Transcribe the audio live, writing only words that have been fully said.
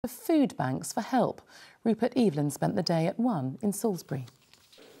Foodbanks for help. Rupert Evelyn spent the day at one in Salisbury.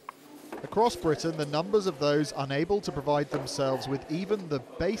 Across Britain, the numbers of those unable to provide themselves with even the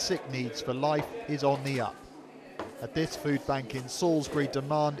basic needs for life is on the up. At this food bank in Salisbury,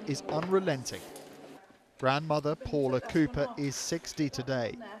 demand is unrelenting. Grandmother Paula Cooper is 60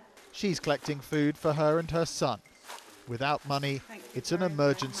 today. She's collecting food for her and her son. Without money, it's an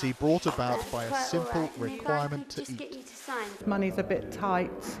emergency brought about by a simple requirement to eat. Money's a bit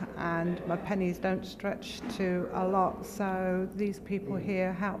tight and my pennies don't stretch to a lot, so these people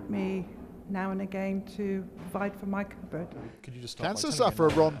here help me now and again to provide for my cupboard. Cancer sufferer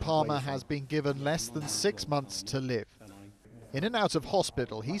Ron Palmer has been given less than 6 months to live. In and out of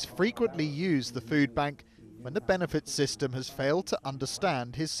hospital, he's frequently used the food bank when the benefits system has failed to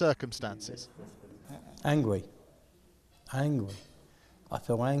understand his circumstances. Angry. I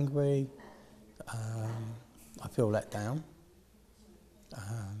feel angry. I feel let down.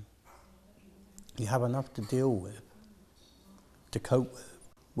 You have enough to deal with, to cope with,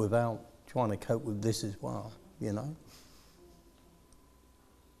 without trying to cope with this as well, you know.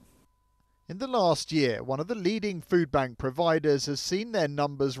 In the last year, one of the leading food bank providers has seen their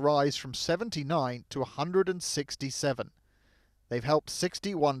numbers rise from 79 to 167. They've helped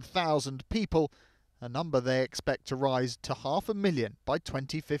 61,000 people, a number they expect to rise to 500,000 by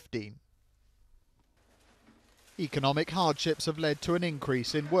 2015. Economic hardships have led to an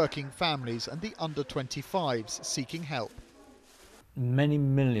increase in working families and the under-25s seeking help. Many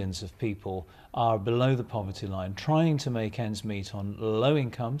millions of people are below the poverty line, trying to make ends meet on low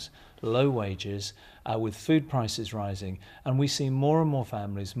incomes, low wages, with food prices rising, and we see more and more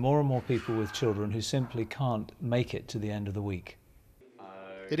families, more and more people with children who simply can't make it to the end of the week.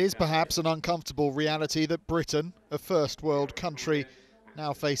 It is perhaps an uncomfortable reality that Britain, a first world country,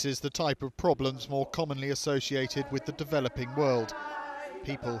 now faces the type of problems more commonly associated with the developing world.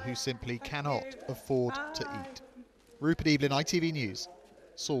 People who simply cannot afford to eat. Rupert Evelyn, ITV News,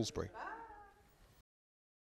 Salisbury.